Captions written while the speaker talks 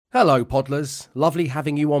Hello, Podlers. Lovely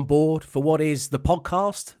having you on board for what is the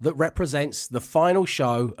podcast that represents the final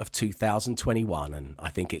show of 2021. And I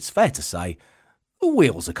think it's fair to say the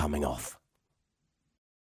wheels are coming off.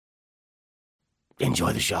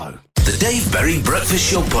 Enjoy the show. The Dave Berry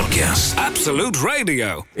Breakfast Show Podcast. Absolute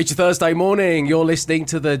Radio. It's your Thursday morning. You're listening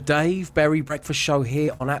to the Dave Berry Breakfast Show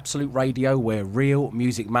here on Absolute Radio, where real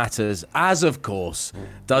music matters, as of course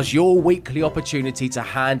does your weekly opportunity to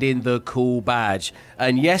hand in the cool badge.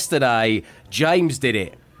 And yesterday, James did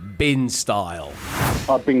it, bin style.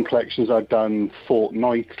 Our bin collections are done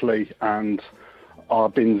fortnightly, and our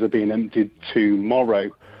bins are being emptied tomorrow.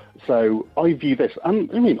 So I view this,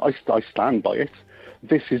 and I mean, I stand by it.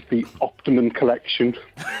 This is the optimum collection.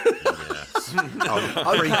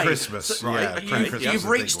 Pre-Christmas. So, Yeah, pre-Christmas. You've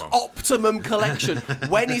reached optimum collection.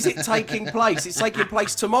 When is it taking place? It's taking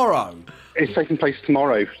place tomorrow. It's taking place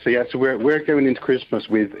tomorrow. So we're going into Christmas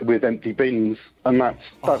with empty bins, and that's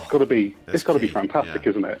got to be fantastic,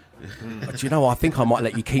 isn't it? Do you know what? I think I might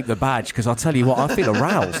let you keep the badge, because I'll tell you what, I feel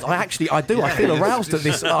aroused. I feel aroused at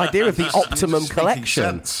this idea of the optimum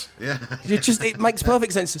collection. Yeah. It makes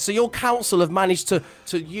perfect sense. So your council have managed to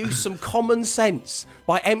use some common sense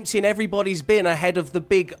by emptying everybody's bin ahead of the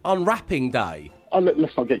big unwrapping day.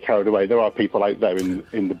 Let's not get carried away. There are people out there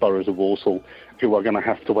in the boroughs of Walsall who are going to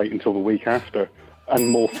have to wait until the week after, and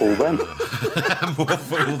more fool them. More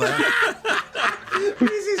fool them.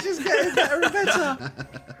 This is just getting better and better.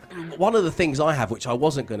 One of the things I have, which I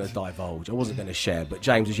wasn't going to divulge, I wasn't going to share, but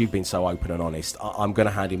James, as you've been so open and honest, I'm going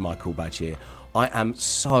to hand in my cool badge here. I am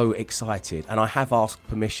so excited, and I have asked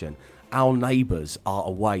permission. Our neighbours are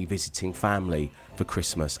away visiting family for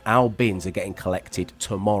Christmas. Our bins are getting collected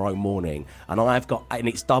tomorrow morning, and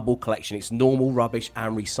it's double collection. It's normal rubbish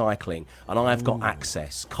and recycling, and I've got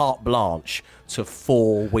access, carte blanche, to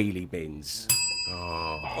 4 wheelie bins.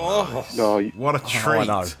 What a treat. I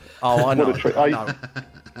know. What a treat.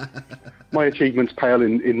 My achievements pale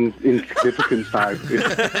in significance now.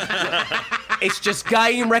 It's just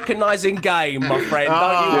game recognising game, my friend.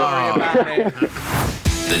 Don't you worry about it.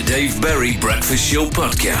 The Dave Berry Breakfast Show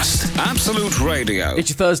Podcast. Absolute Radio. It's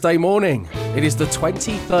your Thursday morning. It is the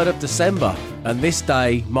 23rd of December, and this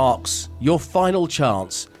day marks your final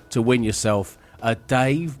chance to win yourself a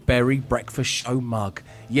Dave Berry Breakfast Show mug.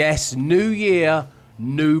 Yes, new year,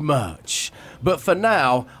 new merch. But for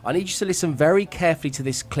now, I need you to listen very carefully to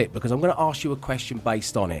this clip, because I'm going to ask you a question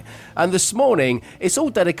based on it. And this morning, it's all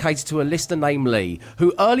dedicated to a listener named Lee,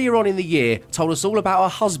 who earlier on in the year told us all about her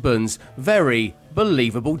husband's very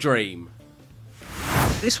believable dream.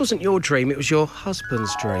 This wasn't your dream, it was your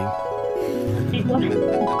husband's dream.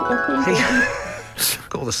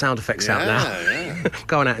 Got all the sound effects out now. Yeah.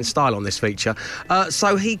 Going out in style on this feature.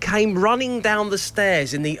 So he came running down the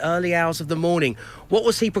stairs in the early hours of the morning. What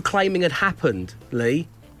was he proclaiming had happened, Lee?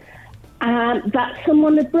 That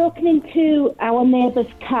someone had broken into our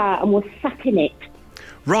neighbour's car and was sat in it.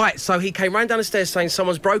 Right, so he came round down the stairs saying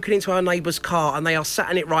someone's broken into our neighbour's car and they are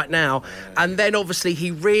sat in it right now. And then obviously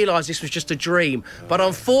he realised this was just a dream. But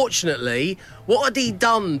unfortunately, what had he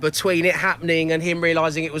done between it happening and him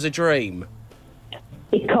realising it was a dream?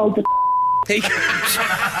 He called the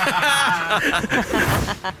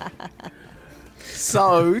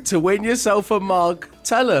So, to win yourself a mug,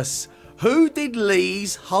 tell us, who did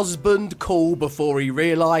Lee's husband call before he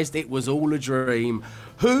realised it was all a dream?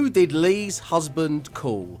 Who did Lee's husband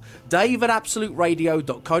call? Dave at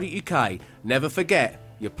absoluteradio.co.uk. Never forget,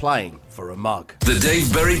 you're playing for a mug. The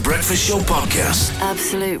Dave Berry Breakfast Show Podcast.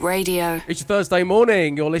 Absolute Radio. It's your Thursday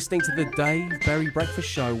morning. You're listening to the Dave Berry Breakfast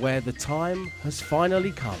Show, where the time has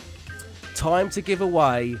finally come. Time to give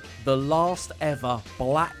away the last ever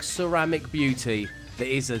black ceramic beauty that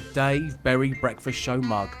is a Dave Berry Breakfast Show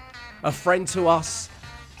mug. A friend to us,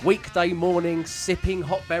 weekday morning, sipping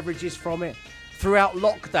hot beverages from it. Throughout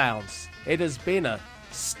lockdowns, it has been a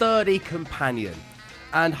sturdy companion.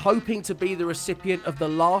 And hoping to be the recipient of the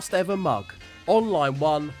last ever mug, online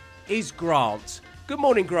one, is Grant. Good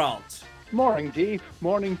morning, Grant. Morning, Dave.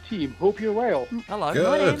 Morning, team. Hope you're well. Hello. Good.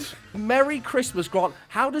 Morning. Merry Christmas, Grant.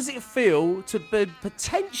 How does it feel to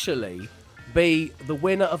potentially be the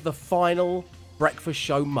winner of the final breakfast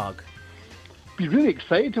show mug? Be really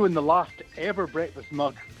excited to win the last ever breakfast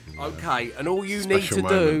mug. Okay, and all you Special need to moment.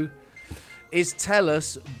 do is tell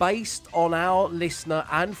us, based on our listener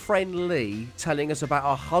and friend Lee telling us about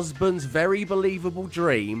her husband's very believable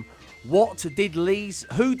dream, who did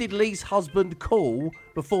Lee's husband call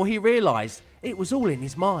before he realised it was all in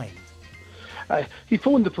his mind? He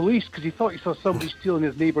phoned the police because he thought he saw somebody stealing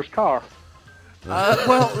his neighbour's car.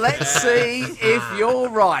 Well, let's see if you're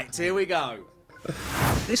right. Here we go.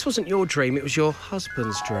 This wasn't your dream, it was your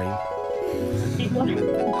husband's dream. Got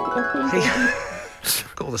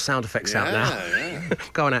all the sound effects out now.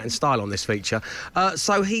 Going out in style on this feature.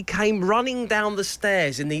 So he came running down the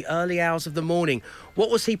stairs in the early hours of the morning. What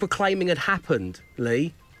was he proclaiming had happened,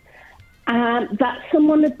 Lee? That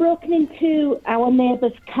someone had broken into our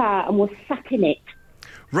neighbour's car and was sat in it.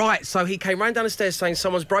 Right, so he came round down the stairs saying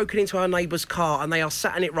someone's broken into our neighbour's car and they are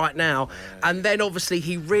sat in it right now. And then obviously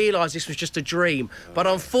he realised this was just a dream. But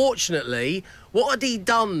unfortunately, what had he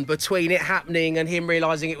done between it happening and him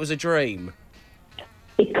realising it was a dream?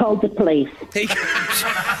 He called the police. Yay!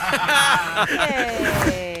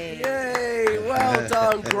 Well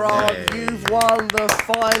done, Grant. You've won the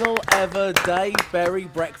final ever Dave Berry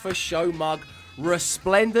Breakfast Show mug.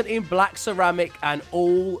 Resplendent in black ceramic and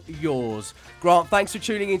all yours. Grant, thanks for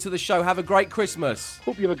tuning into the show. Have a great Christmas.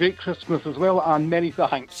 Hope you have a great Christmas as well, and many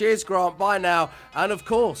thanks. Cheers, Grant. Bye now. And of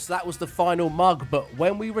course, that was the final mug. But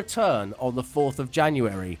when we return on the 4th of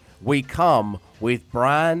January, we come with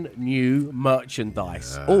brand new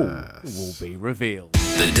merchandise. All will be revealed.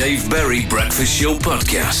 The Dave Berry Breakfast Show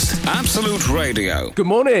Podcast. Absolute Radio. Good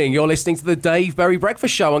morning. You're listening to the Dave Berry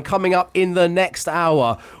Breakfast Show, and coming up in the next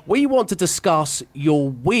hour, we want to discuss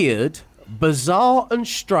your weird, bizarre and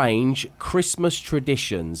strange Christmas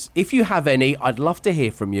traditions. If you have any, I'd love to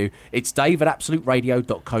hear from you. It's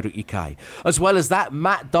dave@absoluteradio.co.uk. As well as that,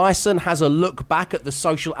 Matt Dyson has a look back at the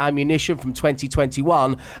social ammunition from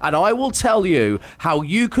 2021, and I will tell you how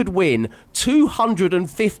you could win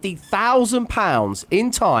 £250,000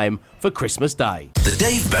 in time for Christmas Day. The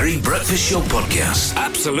Dave Berry Breakfast Show Podcast.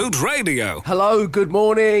 Absolute Radio. Hello, good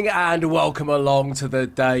morning, and welcome along to the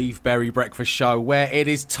Dave Berry Breakfast Show, where it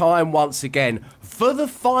is time once again, for the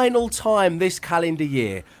final time this calendar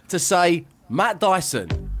year, to say, Matt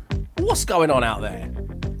Dyson, what's going on out there?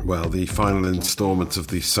 Well, the final instalment of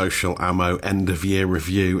the Social Ammo end-of-year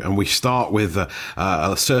review, and we start with a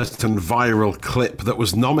certain viral clip that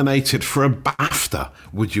was nominated for a BAFTA,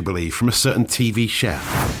 would you believe, from a certain TV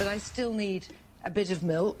chef. But I still need a bit of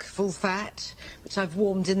milk, full fat, which I've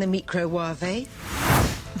warmed in the microwave.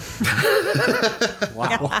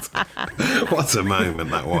 Wow. What a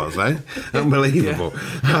moment that was, eh? Unbelievable.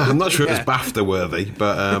 Yeah. I'm not sure it was BAFTA worthy,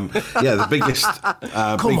 but yeah, the biggest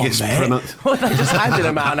Well, they just handed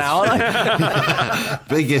them out now, aren't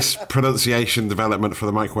they? biggest pronunciation development for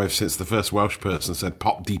the microwave since the first Welsh person said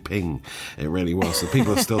pop de ping. It really was. The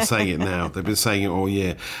people are still saying it now. They've been saying it all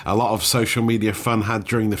year. A lot of social media fun had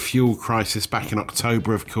during the fuel crisis back in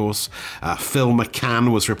October, of course. Phil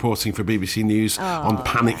McCann was reporting for BBC News on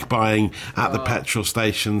panic buying at the petrol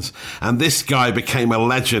stations, and this guy became a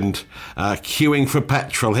legend, queuing for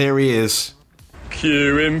petrol. Here he is.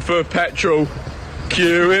 Queuing for petrol.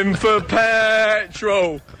 Queuing for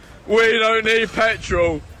petrol. We don't need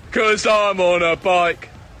petrol, 'cause I'm on a bike.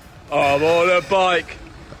 I'm on a bike.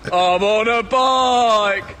 I'm on a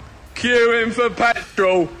bike. Queuing for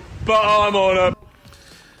petrol, but I'm on a...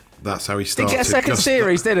 That's how he started. Didn't get a second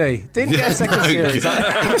series, did he? Didn't get a second series.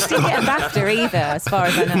 Didn't get a BAFTA either, as far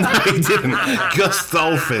as I know. No, he didn't. Gus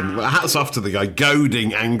Dolphin, hats off to the guy,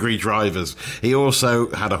 goading angry drivers. He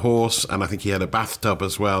also had a horse, and I think he had a bathtub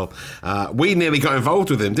as well. We nearly got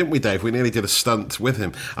involved with him, didn't we, Dave? We nearly did a stunt with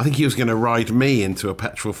him. I think he was going to ride me into a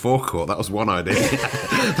petrol forecourt. That was one idea.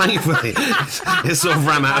 Thankfully, it sort of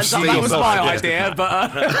ran out of steam. That was my idea,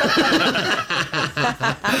 but...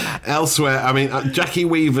 Elsewhere, I mean, Jackie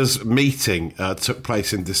Weaver's meeting took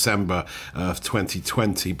place in December of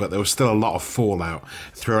 2020, but there was still a lot of fallout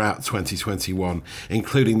throughout 2021,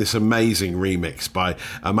 including this amazing remix by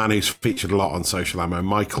a man who's featured a lot on Social Ammo,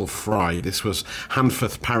 Michael Fry. This was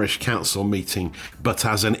Hanforth Parish Council meeting, but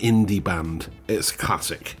as an indie band. It's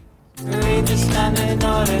classic. Read the standing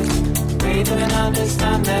orders, read them and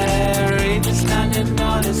understand it. Read the standing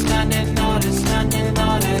orders, standing orders, standing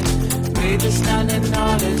orders. Read the standing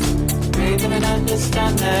orders, read them and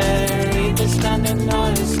understand it. Read the standing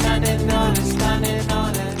orders, standing orders, standing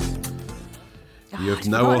orders. You have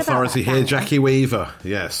no authority here, Jackie Weaver.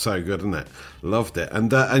 Yes, so good, isn't it? Loved it.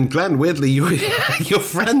 And Glenn, weirdly, you're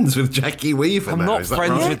friends with Jackie Weaver now. I'm not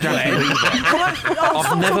friends with Jackie Weaver.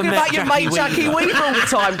 I've never met about your mate Jackie Weaver all the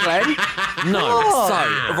time, Glenn. No, so,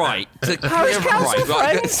 right. Parish Council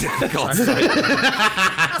friends. God's sake.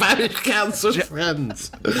 Parish Council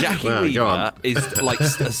friends. Jackie Weaver is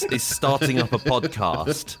starting up a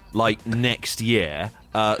podcast like next year.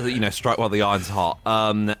 Strike while the iron's hot.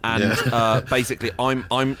 Basically,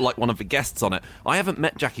 I'm like one of the guests on it. I haven't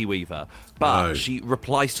met Jackie Weaver, but she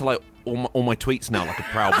replies to like all my tweets now like a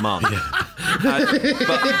proud mum. But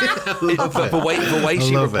the way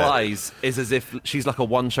she replies is as if she's like a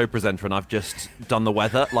one-show presenter and I've just done the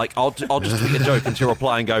weather. Like I'll just tweet a joke and she'll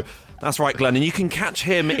reply and go,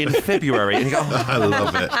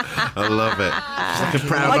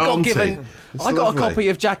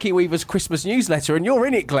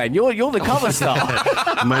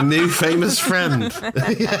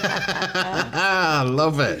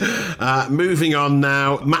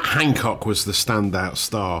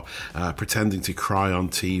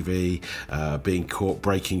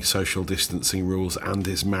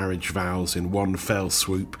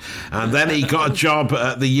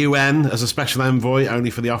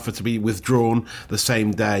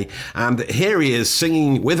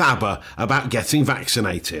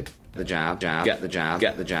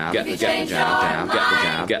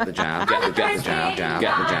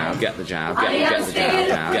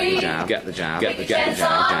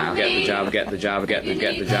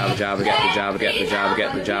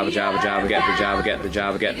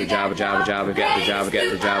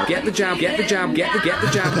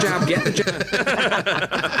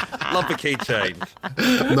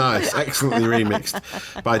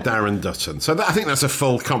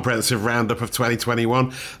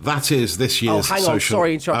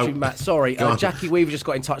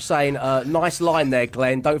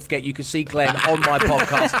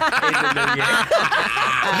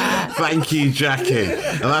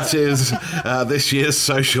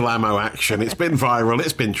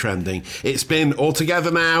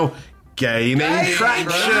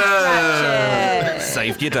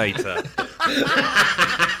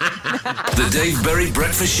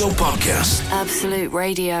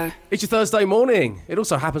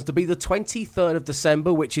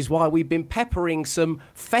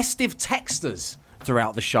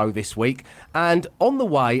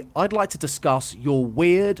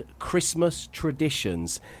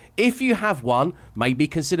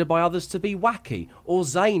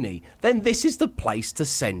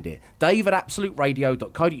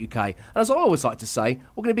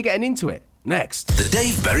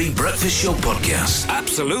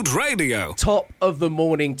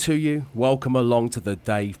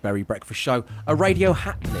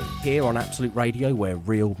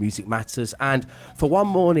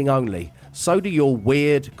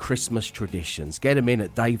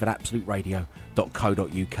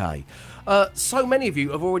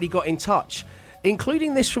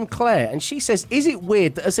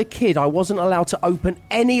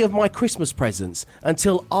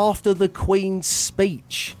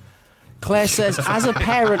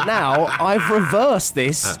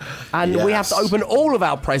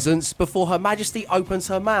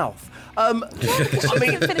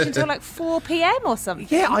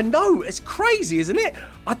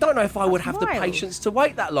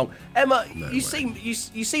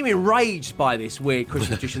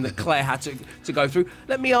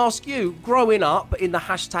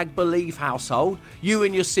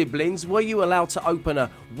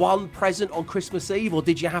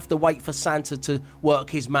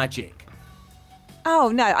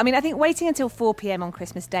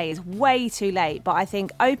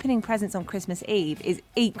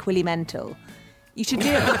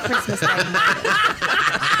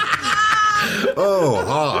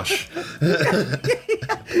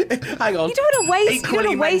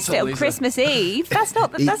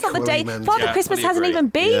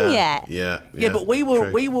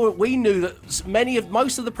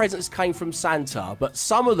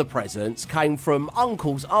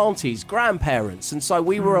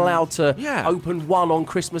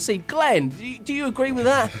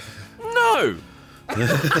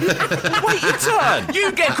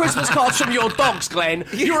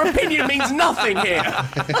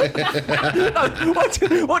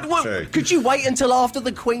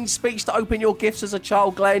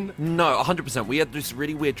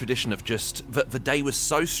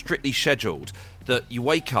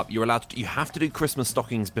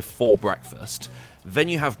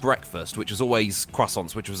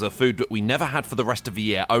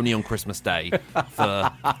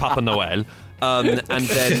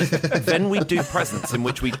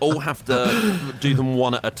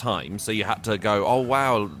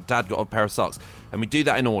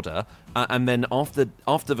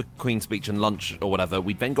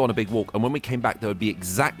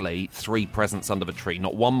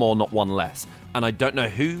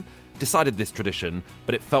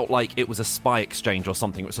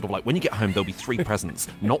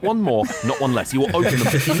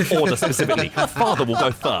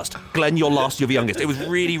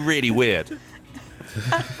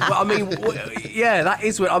 Well, I mean, yeah, that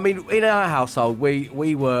is weird. I mean, in our household,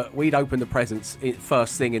 we'd open the presents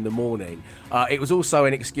first thing in the morning. It was also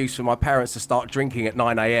an excuse for my parents to start drinking at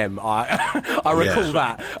 9 a.m. I recall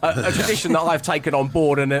that a tradition that I've taken on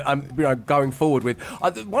board and I'm going forward with.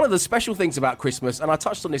 One of the special things about Christmas, and I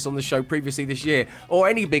touched on this on the show previously this year, or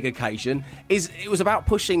any big occasion, is it was about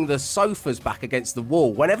pushing the sofas back against the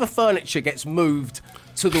wall. Whenever furniture gets moved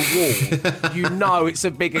to the wall, you know it's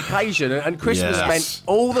a big occasion, and Christmas meant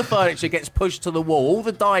all the furniture gets pushed to the wall, all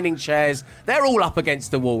the dining chairs, they're all up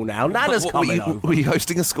against the wall now. Nana's coming over. Were you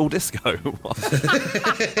hosting a school disco?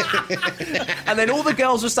 And then all the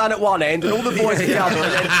girls were standing at one end and all the boys at the other,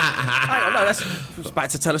 and then hang on, no, that's about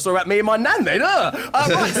to tell a story about me and my nan then.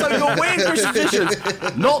 Right, so your weird Christmas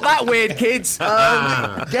traditions, not that weird, kids.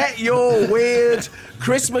 Get your weird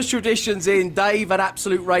Christmas traditions in, Dave at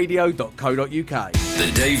absoluteradio.co.uk.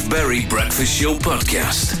 The Dave Berry Breakfast Show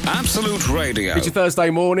Podcast. Absolute Radio. It's your Thursday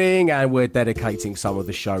morning and we're dedicating some of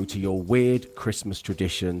the show to your weird Christmas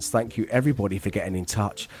traditions. Thank you, everybody, for getting in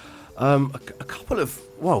touch. A couple of,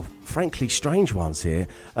 well, frankly, strange ones here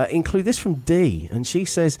include this from Dee, and she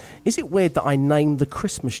says, is it weird that I named the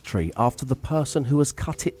Christmas tree after the person who has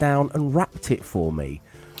cut it down and wrapped it for me?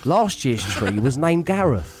 Last year's tree was named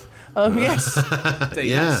Gareth. Yes. Dee,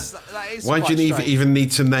 Yeah. that is Why quite do you strange. even need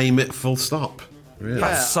to name it full stop? Really?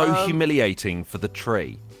 That's so humiliating for the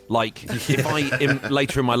tree. Like, if I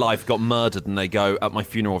later in my life got murdered and they go, at my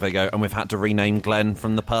funeral, they go, and we've had to rename Glenn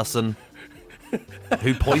from the person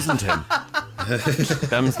who poisoned him.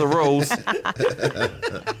 Them's the rules.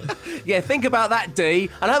 Yeah, think about that, Dee,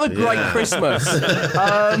 and have a great Christmas.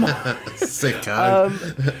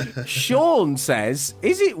 Sicko. Sean says,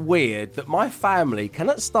 is it weird that my family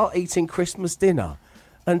cannot start eating Christmas dinner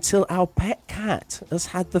until our pet cat has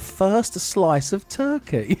had the first slice of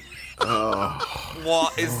turkey?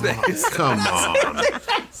 What is this? Come on.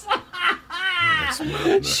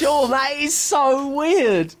 Sean, that is so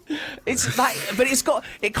weird. It's that, but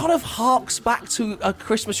it kind of harks back to a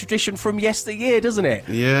Christmas tradition from yesteryear, doesn't it?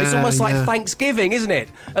 Yeah, it's almost like yeah. Thanksgiving, isn't it?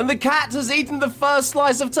 And the cat has eaten the first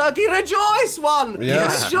slice of turkey. Rejoice, one! Yeah,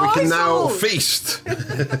 Rejoice, we can now all. feast.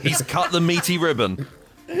 He's cut the meaty ribbon.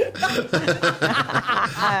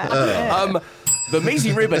 The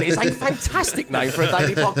Measy Ribbon is a fantastic name for a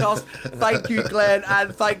daily podcast. Thank you, Glenn,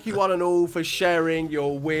 and thank you one and all for sharing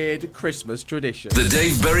your weird Christmas tradition. The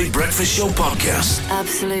Dave Berry Breakfast Show Podcast.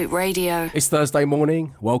 Absolute Radio. It's Thursday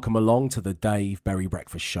morning. Welcome along to the Dave Berry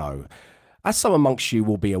Breakfast Show. As some amongst you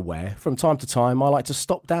will be aware, from time to time I like to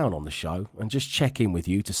stop down on the show and just check in with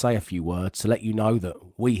you to say a few words to let you know that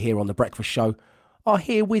we here on the Breakfast Show are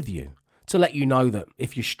here with you. To let you know that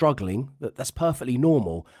if you're struggling, that's perfectly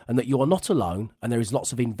normal and that you are not alone, and there is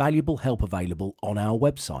lots of invaluable help available on our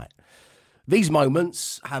website. These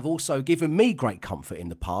moments have also given me great comfort in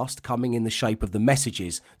the past, coming in the shape of the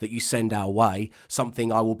messages that you send our way,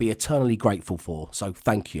 something I will be eternally grateful for, so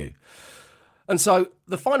thank you. And so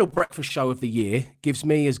the final breakfast show of the year gives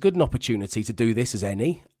me as good an opportunity to do this as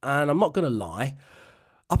any, and I'm not going to lie,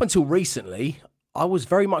 up until recently, I was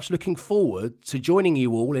very much looking forward to joining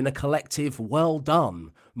you all in a collective well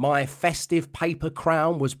done. My festive paper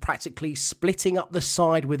crown was practically splitting up the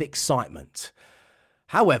side with excitement.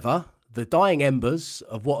 However, the dying embers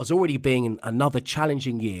of what has already been another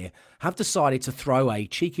challenging year have decided to throw a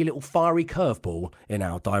cheeky little fiery curveball in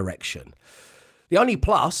our direction. The only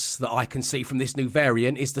plus that I can see from this new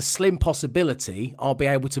variant is the slim possibility I'll be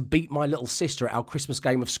able to beat my little sister at our Christmas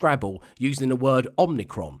game of Scrabble using the word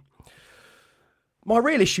Omicron. My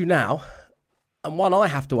real issue now, and one I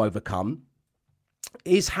have to overcome,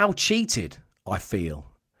 is how cheated I feel.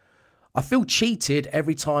 I feel cheated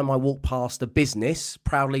every time I walk past a business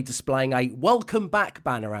proudly displaying a welcome back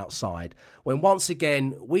banner outside, when once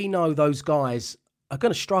again we know those guys are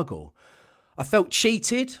going to struggle. I felt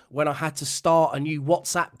cheated when I had to start a new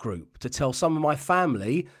WhatsApp group to tell some of my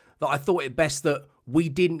family that I thought it best that we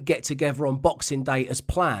didn't get together on Boxing Day as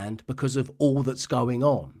planned because of all that's going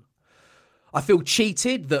on. I feel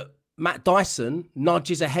cheated that Matt Dyson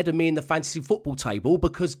nudges ahead of me in the fantasy football table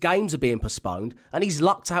because games are being postponed and he's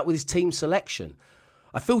lucked out with his team selection.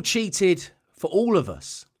 I feel cheated for all of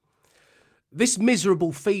us. This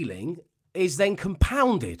miserable feeling is then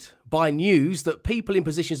compounded by news that people in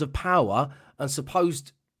positions of power and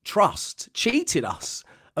supposed trust cheated us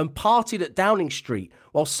and partied at Downing Street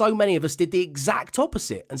while so many of us did the exact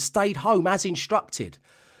opposite and stayed home as instructed.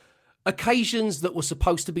 Occasions that were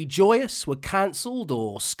supposed to be joyous were cancelled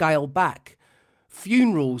or scaled back.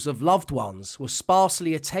 Funerals of loved ones were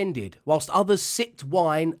sparsely attended, whilst others sipped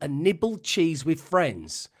wine and nibbled cheese with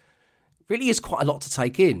friends. Really is quite a lot to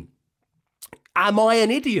take in. Am I an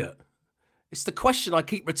idiot? It's the question I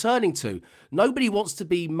keep returning to. Nobody wants to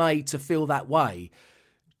be made to feel that way.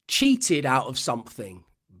 Cheated out of something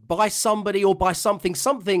by somebody or by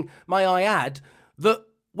something, may I add, that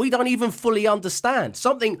we don't even fully understand.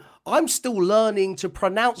 Something I'm still learning to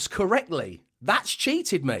pronounce correctly. That's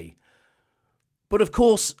cheated me. But of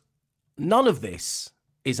course, none of this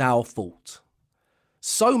is our fault.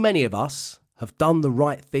 So many of us have done the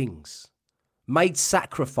right things, made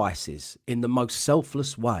sacrifices in the most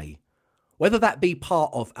selfless way, whether that be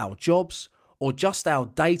part of our jobs or just our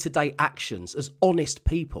day-to-day actions as honest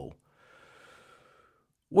people.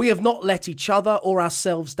 We have not let each other or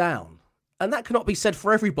ourselves down, and that cannot be said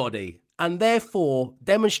for everybody, and therefore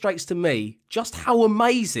demonstrates to me just how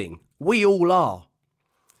amazing we all are.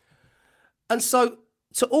 And so,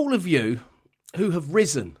 to all of you who have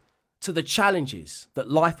risen to the challenges that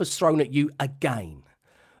life has thrown at you again,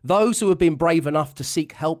 those who have been brave enough to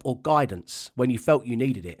seek help or guidance when you felt you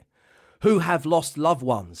needed it, who have lost loved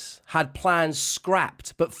ones, had plans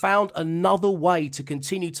scrapped, but found another way to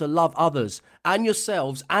continue to love others and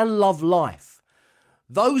yourselves and love life.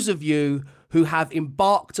 Those of you who have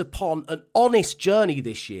embarked upon an honest journey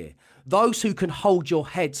this year, those who can hold your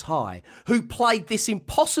heads high, who played this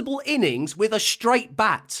impossible innings with a straight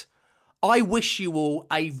bat, I wish you all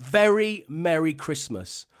a very Merry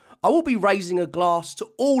Christmas. I will be raising a glass to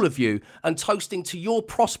all of you and toasting to your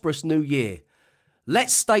prosperous new year.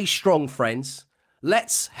 Let's stay strong, friends.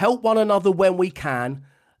 Let's help one another when we can.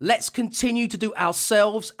 Let's continue to do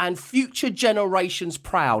ourselves and future generations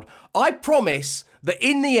proud. I promise that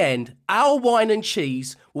in the end, our wine and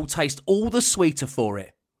cheese will taste all the sweeter for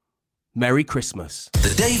it. Merry Christmas.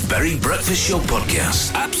 The Dave Berry Breakfast Show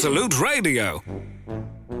Podcast. Absolute Radio.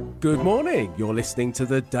 Good morning. You're listening to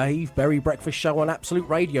the Dave Berry Breakfast Show on Absolute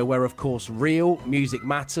Radio, where, of course, real music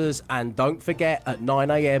matters. And don't forget, at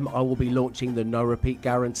 9 a.m, I will be launching the No Repeat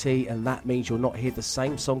Guarantee, and that means you'll not hear the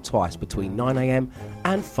same song twice between 9 a.m.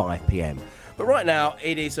 and 5 p.m. But right now,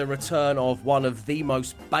 it is a return of one of the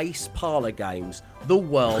most base parlour games the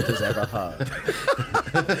world has ever heard.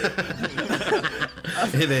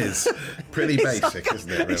 It is. Pretty basic,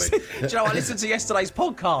 isn't it, really? Do you know, I listened to yesterday's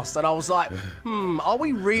podcast and I was like, are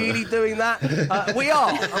we really doing that? We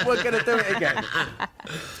are, and we're going to do it again.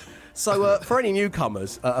 So for any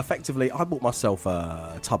newcomers, effectively, I bought myself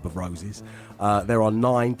a tub of roses. There are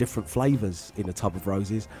 9 different flavours in a tub of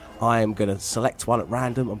roses. I am going to select one at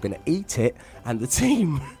random. I'm going to eat it, and the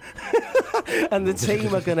team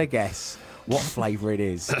are going to guess what flavour it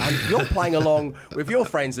is. And you're playing along with your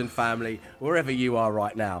friends and family wherever you are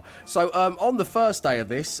right now. So on the first day of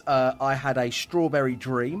this, I had a strawberry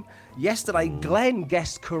dream. Yesterday, Glenn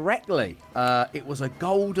guessed correctly. It was a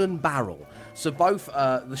golden barrel. So both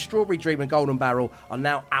the Strawberry Dream and Golden Barrel are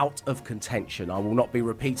now out of contention. I will not be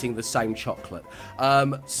repeating the same chocolate.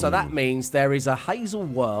 So that means there is a Hazel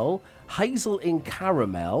Whirl, Hazel in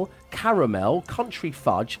Caramel, Caramel, Country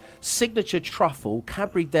Fudge, Signature Truffle,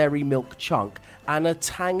 Cadbury Dairy Milk Chunk, and a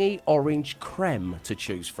tangy orange creme to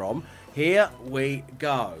choose from. Here we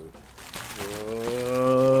go.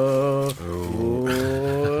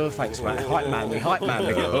 Thanks, man. Hype man me. What's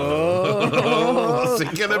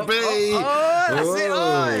it gonna be? That's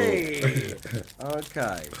it.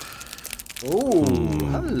 Okay. Ooh,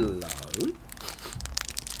 hello.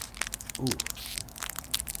 Ooh,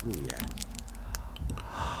 yeah.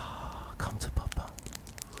 Come to Papa.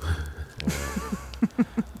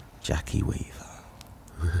 Jackie Weaver.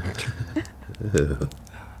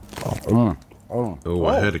 Oh,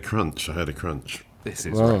 I heard a crunch. This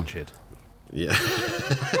is wretched. Yeah.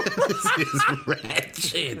 This is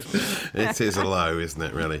wretched. It is a low, isn't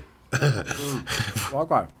it, really?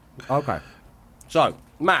 Okay. So,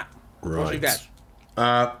 Matt, what's your guess?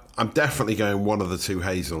 I'm definitely going one of the 2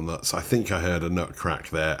 hazelnuts. I think I heard a nut crack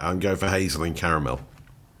there. I'm going for hazel and caramel.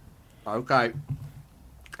 Okay.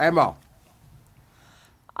 Emma.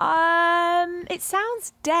 It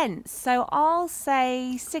sounds dense, so I'll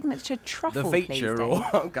say Signature Truffle. The feature, please,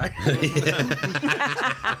 or okay.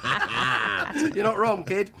 You're not wrong,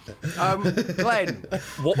 kid. Glenn,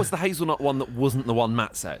 what was the hazelnut one that wasn't the one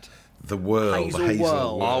Matt said? The whirl. Hazel the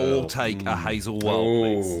hazel whirl. I will take a hazel whirl,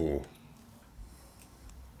 please.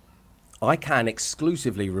 I can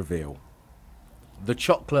exclusively reveal the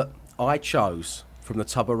chocolate I chose from the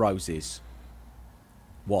tub of roses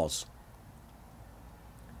was.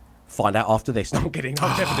 Find out after this. No, I'm kidding.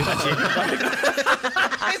 I'm definitely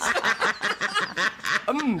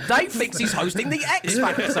Dave thinks he's hosting the X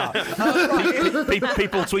Factor.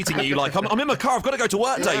 People tweeting at you like, I'm in my car, I've got to go to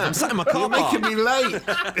work, Dave. I'm sat in my car. You're making me late.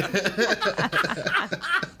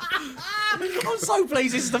 I'm so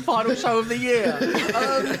pleased this is the final show of the year.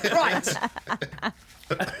 Right.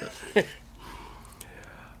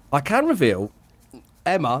 I can reveal,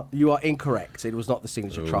 Emma, you are incorrect. It was not the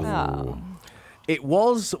signature truffle. Oh. It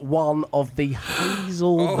was one of the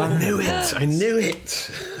hazel vanilla. I knew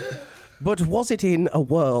it. But was it in a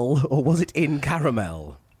whirl or was it in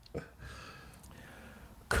caramel?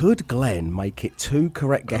 Could Glenn make it 2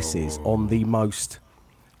 correct guesses on the most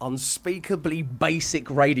unspeakably basic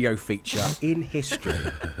radio feature in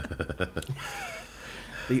history?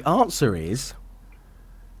 The answer is...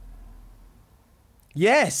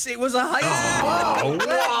 yes, it was a hazel. Oh,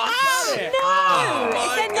 what?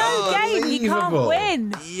 Is there no game you can't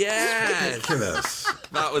win? Yes. Ridiculous.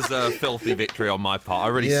 That was a filthy victory on my part. I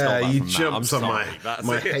really stole Yeah, that you from Matt. I'm jumped on sorry.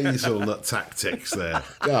 my hazelnut tactics there.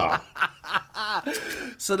 God.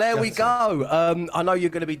 So there we go. I know you're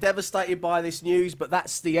going to be devastated by this news, but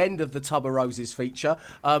that's the end of the Tub of Roses feature.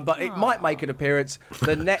 But it might make an appearance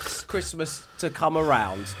the next Christmas to come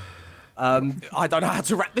around. I don't know how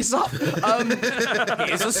to wrap this up.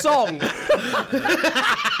 Here's a song.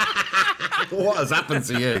 What has happened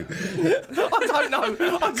to you? I don't know.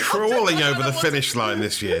 I'm Crawling over the finish line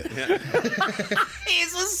this year.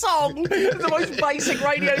 Here's a song. The most basic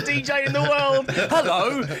radio DJ in the world.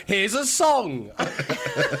 Hello, here's a song.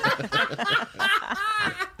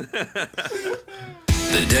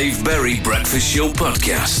 The Dave Berry Breakfast Show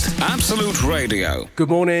Podcast. Absolute Radio. Good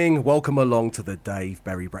morning. Welcome along to the Dave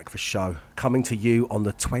Berry Breakfast Show, coming to you on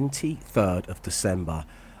the 23rd of December.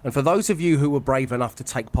 And for those of you who were brave enough to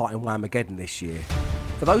take part in Whammageddon this year,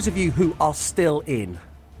 for those of you who are still in,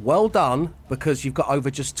 well done, because you've got over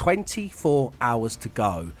just 24 hours to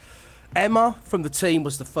go. Emma from the team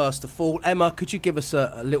was the first to fall. Emma, could you give us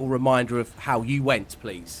a little reminder of how you went,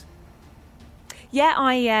 please? Yeah,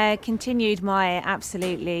 I continued my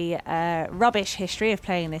absolutely rubbish history of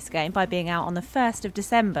playing this game by being out on the 1st of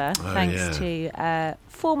December, thanks to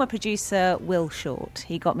former producer Will Short.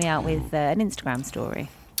 He got me out with an Instagram story.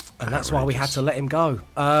 And that's why we had to let him go.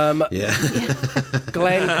 Yeah.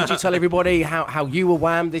 Glenn, could you tell everybody how you were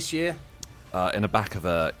whammed this year? In the back of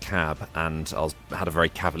a cab, and I had a very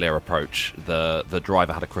cavalier approach. The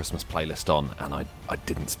driver had a Christmas playlist on, and I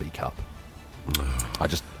didn't speak up. I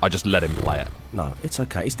just let him play it. No, it's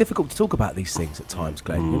okay. It's difficult to talk about these things at times,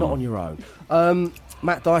 Glenn. You're not on your own.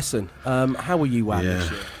 Matt Dyson, how were you whammed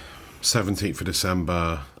this year? 17th of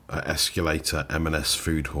December at Escalator M&S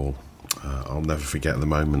Food Hall. I'll never forget the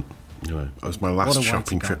moment. You know, it was my last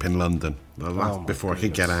shopping trip in London. Before I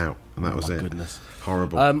could get out, and that was it. Goodness.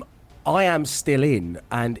 Horrible. I am still in,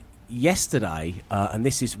 and yesterday, and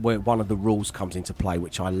this is where one of the rules comes into play,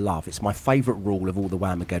 which I love. It's my favourite rule of all the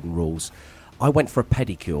Whammageddon rules. I went for a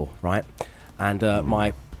pedicure, right?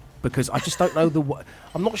 And because I just don't know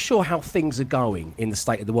I'm not sure how things are going in the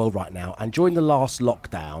state of the world right now. And during the last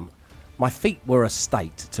lockdown, my feet were a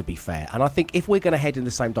state, to be fair. And I think if we're going to head in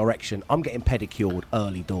the same direction, I'm getting pedicured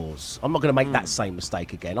early doors. I'm not going to make that same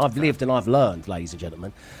mistake again. I've lived and I've learned, ladies and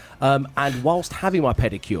gentlemen. And whilst having my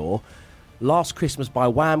pedicure, Last Christmas by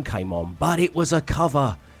Wham came on, but it was a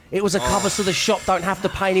cover. It was a cover so the shop don't have to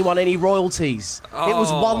pay anyone any royalties. It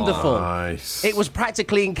was wonderful. Nice. It was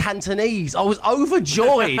practically in Cantonese. I was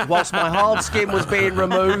overjoyed whilst my hard skin was being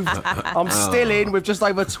removed. I'm still in with just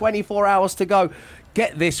over 24 hours to go.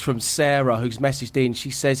 Get this from Sarah, who's messaged in.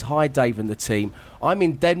 She says, "Hi, Dave and the team. I'm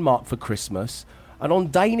in Denmark for Christmas, and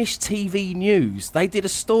on Danish TV news, they did a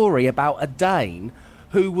story about a Dane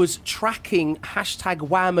who was tracking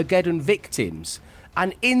 #Whammageddon victims.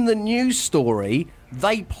 And in the news story,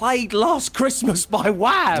 they played Last Christmas by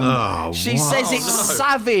Wham. Oh, she says it's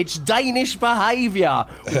savage Danish behaviour,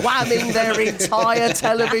 whamming their entire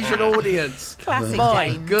television audience. Classic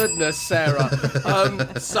My Dane. goodness, Sarah.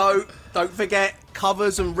 So don't forget,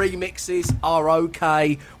 covers and remixes are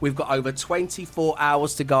okay. We've got over 24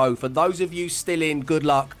 hours to go. For those of you still in, good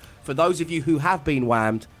luck. For those of you who have been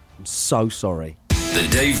whammed, I'm so sorry. The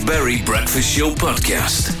Dave Berry Breakfast Show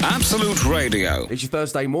Podcast. Absolute Radio. It's your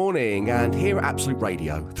Thursday morning, and here at Absolute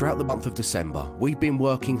Radio, throughout the month of December, we've been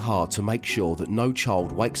working hard to make sure that no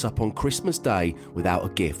child wakes up on Christmas Day without a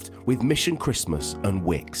gift with Mission Christmas and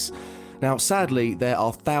Wix. Now, sadly, there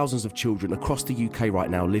are thousands of children across the UK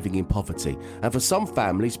right now living in poverty, and for some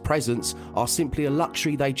families, presents are simply a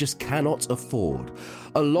luxury they just cannot afford.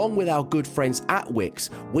 Along with our good friends at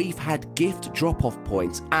Wix, we've had gift drop-off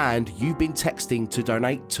points, and you've been texting to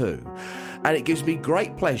donate too. And it gives me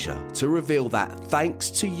great pleasure to reveal that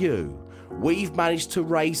thanks to you, we've managed to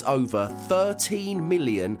raise over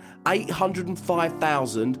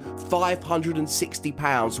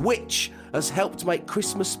 £13,805,560, which has helped make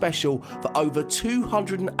Christmas special for over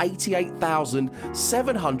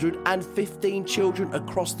 288,715 children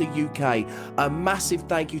across the UK. A massive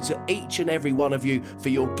thank you to each and every one of you for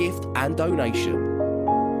your gift and donation.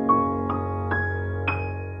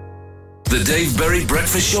 The Dave Berry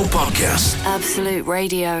Breakfast Show Podcast. Absolute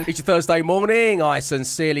Radio. It's your Thursday morning. I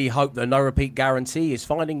sincerely hope the no repeat guarantee is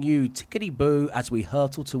finding you tickety-boo as we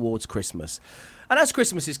hurtle towards Christmas. And as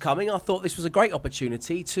Christmas is coming, I thought this was a great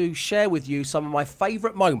opportunity to share with you some of my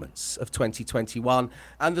favourite moments of 2021.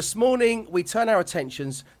 And this morning, we turn our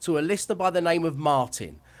attentions to a listener by the name of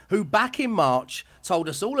Martin, who back in March told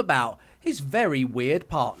us all about his very weird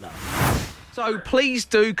partner. So please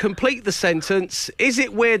do complete the sentence. Is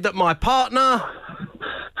it weird that my partner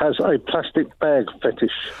has a plastic bag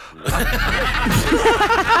fetish?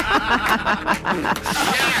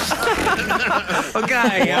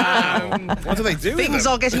 Okay. What do they do? Things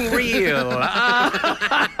are getting real.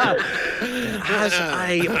 Has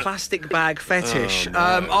a plastic bag fetish.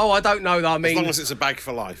 I don't know. I mean, as long as it's a bag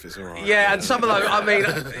for life, it's all right. Yeah, and some of those. I mean,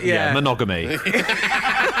 yeah, monogamy.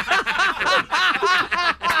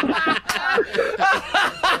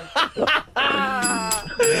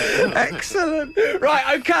 Excellent.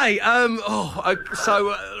 Right. Okay.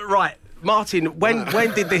 Right, Martin. When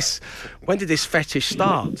did this fetish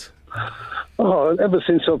start? Oh, ever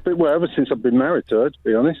since I've been married to her, to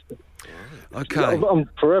be honest. Okay. I'm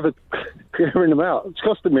forever clearing them out. It's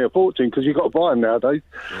costing me a fortune because you've got to buy them nowadays.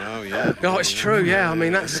 Oh, yeah. Oh, it's true, yeah. I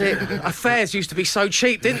mean, that's it. Affairs used to be so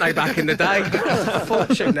cheap, didn't they, back in the day? A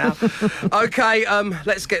fortune now. Okay,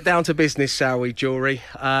 let's get down to business, shall we, jury?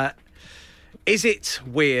 Is it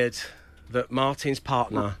weird that Martin's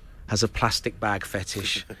partner has a plastic bag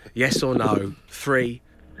fetish? Yes or no? 3,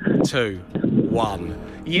 2,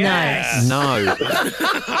 1. Yes! No.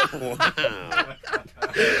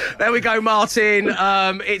 There we go, Martin.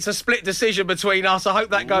 It's a split decision between us. I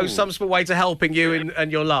hope that goes some small way to helping you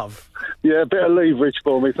and your love. Yeah, a bit of leverage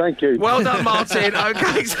for me. Thank you. Well done, Martin.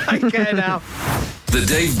 Okay, take care now. The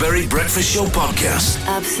Dave Berry Breakfast Show Podcast.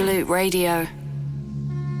 Absolute Radio.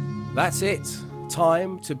 That's it.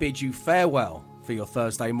 Time to bid you farewell for your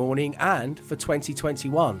Thursday morning and for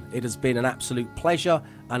 2021. It has been an absolute pleasure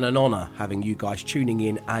and an honour having you guys tuning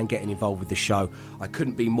in and getting involved with the show. I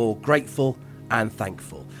couldn't be more grateful and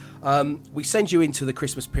thankful. We send you into the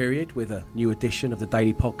Christmas period with a new edition of the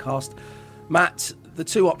Daily Podcast. Matt, the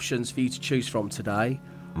two options for you to choose from today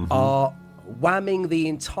are whamming the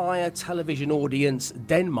entire television audience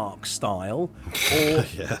Denmark style or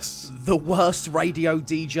Yes. the worst radio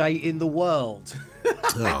DJ in the world.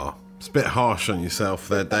 Oh, it's a bit harsh on yourself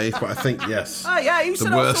there, Dave, but I think, yes, yeah, you the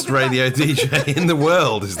said I was worst talking radio DJ in the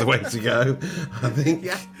world is the way to go, I think.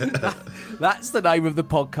 Yeah, that's the name of the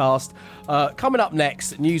podcast. Coming up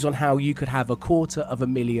next, news on how you could have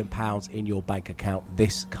 £250,000 in your bank account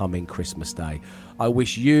this coming Christmas Day. I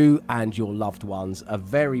wish you and your loved ones a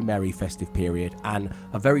very merry festive period and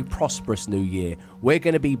a very prosperous new year. We're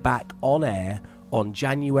going to be back on air on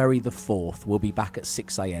January the 4th. We'll be back at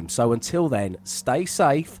 6 a.m. So until then, stay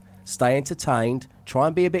safe, stay entertained, try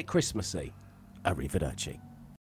and be a bit Christmassy. Arrivederci.